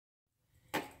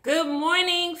Good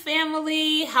morning,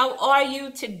 family. How are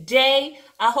you today?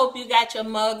 I hope you got your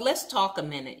mug. Let's talk a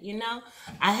minute.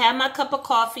 I have my cup of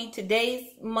coffee.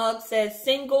 Today's mug says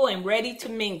single and ready to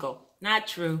mingle. Not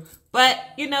true. But,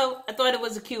 I thought it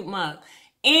was a cute mug.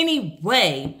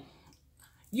 Anyway,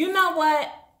 you know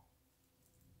what?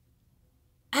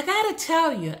 I gotta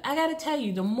tell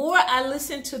you, the more I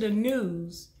listen to the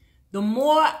news, the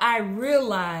more I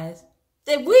realize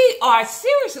that we are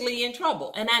seriously in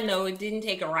trouble. And I know it didn't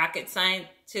take a rocket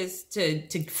scientist to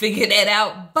figure that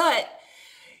out. But,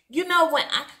 when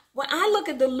I look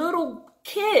at the little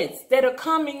kids that are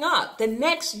coming up, the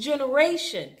next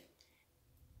generation,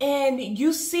 and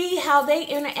you see how they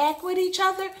interact with each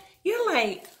other, you're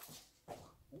like,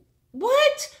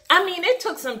 what? I mean, it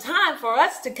took some time for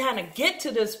us to kind of get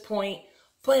to this point,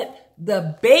 but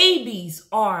the babies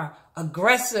are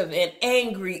aggressive and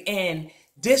angry and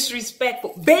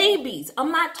disrespectful. Babies.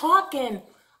 I'm not talking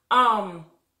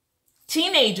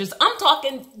teenagers. I'm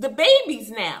talking the babies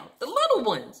now, the little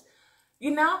ones.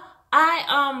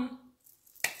 I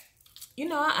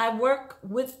work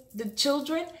with the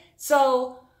children.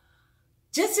 So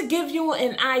just to give you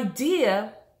an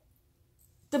idea,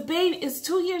 the baby is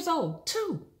 2 years old.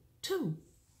 Two.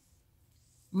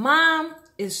 Mom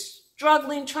is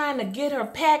struggling trying to get her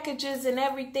packages and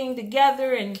everything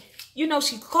together. And,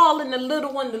 she's calling the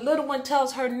little one. The little one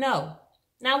tells her no.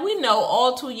 Now, we know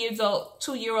all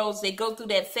 2-year-olds, they go through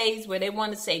that phase where they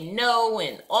want to say no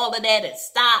and all of that and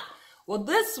stop. Well,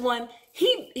 this one,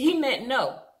 he meant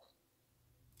no.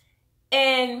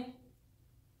 And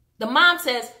the mom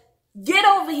says, get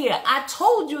over here. I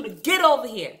told you to get over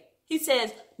here. He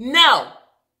says, no.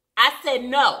 I said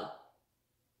no.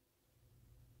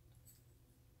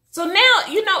 So now,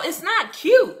 it's not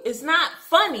cute. It's not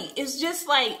funny. It's just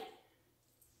like,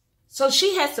 so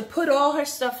she has to put all her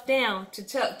stuff down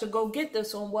to go get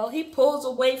this one. Well, he pulls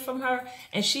away from her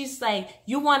and she's like,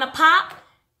 you want to pop?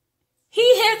 He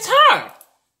hits her.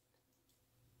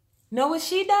 Know what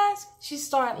she does? She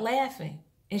started laughing.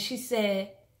 And she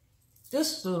said,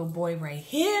 this little boy right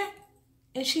here.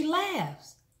 And she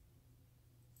laughs.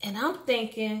 And I'm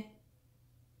thinking,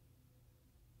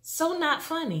 so not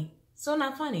funny. So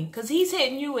not funny. Because he's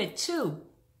hitting you at 2.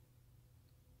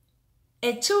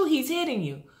 At 2, he's hitting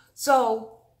you.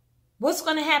 So what's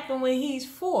going to happen when he's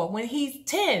 4, when he's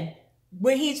 10,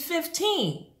 when he's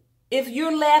 15? If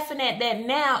you're laughing at that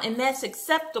now and that's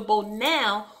acceptable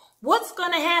now, what's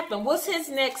going to happen? What's his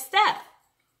next step?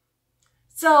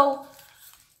 So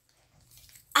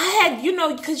I had,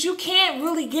 because you can't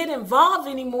really get involved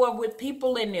anymore with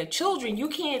people and their children. You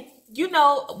can't,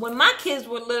 when my kids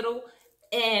were little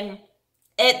and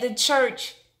at the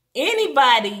church,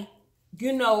 anybody,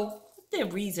 the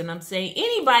reason I'm saying,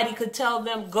 anybody could tell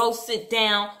them, go sit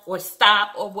down or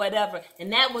stop or whatever.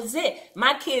 And that was it.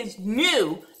 My kids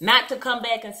knew not to come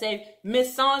back and say,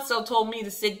 Miss So-and-so told me to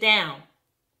sit down.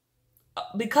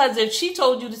 Because if she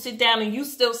told you to sit down and you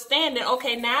still standing,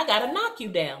 okay, now I got to knock you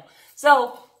down.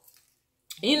 So,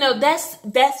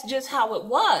 that's just how it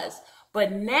was.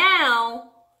 But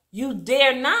now you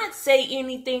dare not say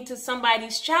anything to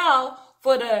somebody's child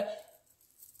for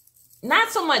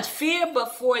not so much fear,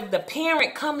 but for the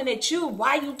parent coming at you.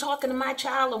 Why you talking to my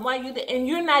child? And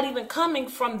you're not even coming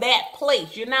from that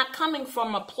place. You're not coming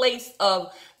from a place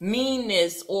of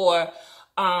meanness or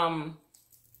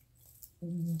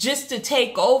just to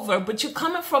take over, but you're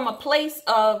coming from a place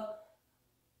of,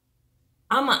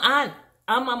 I'm an aunt,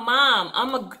 I'm a mom,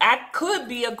 I could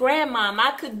be a grandmom,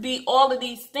 I could be all of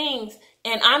these things,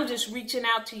 and I'm just reaching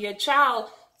out to your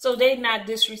child so they're not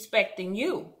disrespecting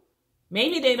you.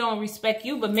 Maybe they don't respect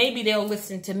you, but maybe they'll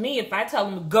listen to me if I tell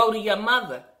them to go to your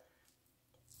mother.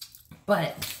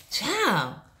 But,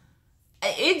 child,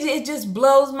 it just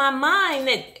blows my mind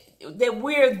that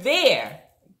we're there.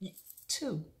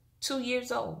 2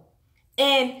 years old.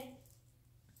 And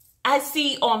I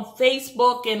see on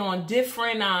Facebook and on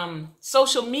different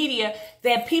social media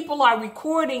that people are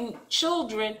recording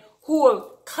children who are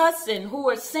cussing, who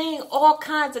are saying all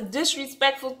kinds of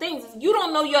disrespectful things. You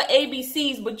don't know your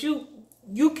ABCs, but you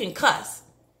can cuss.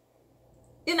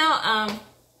 I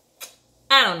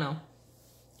don't know.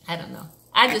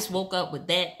 I just woke up with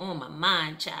that on my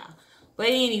mind, child. But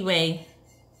anyway,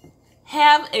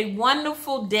 have a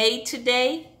wonderful day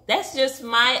today. That's just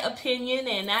my opinion,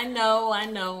 and I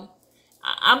know.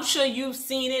 I'm sure you've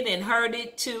seen it and heard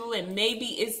it too, and maybe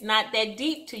it's not that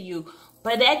deep to you,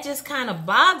 but that just kind of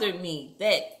bothered me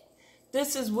that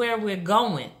this is where we're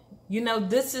going.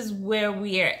 This is where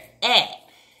we are at.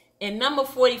 And number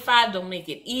 45 don't make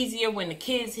it easier when the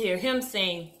kids hear him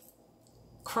saying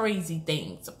crazy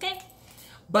things, okay?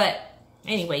 But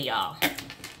anyway, y'all,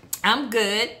 I'm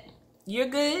good. You're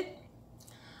good?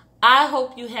 I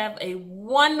hope you have a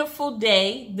wonderful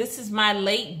day. This is my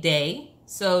late day.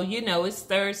 So, you know, it's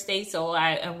Thursday, so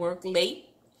I work late.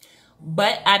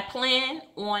 But I plan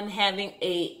on having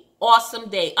a awesome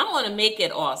day. I'm going to make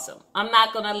it awesome. I'm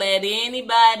not going to let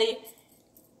anybody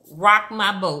rock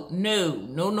my boat. No,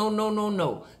 no, no, no, no,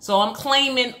 no. So I'm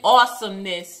claiming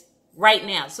awesomeness right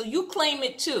now. So you claim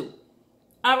it too.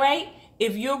 All right?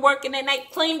 If you're working at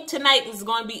night, claim tonight is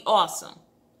going to be awesome.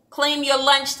 Claim your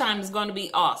lunchtime is going to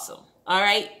be awesome. All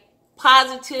right?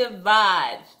 Positive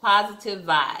vibes. Positive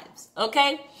vibes.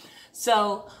 Okay?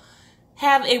 So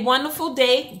have a wonderful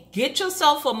day. Get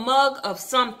yourself a mug of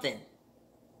something.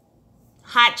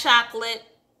 Hot chocolate,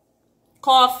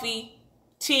 coffee,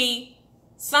 tea,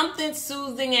 something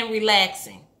soothing and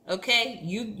relaxing. Okay?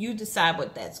 You decide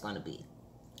what that's going to be.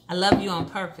 I love you on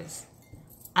purpose.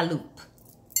 I loop.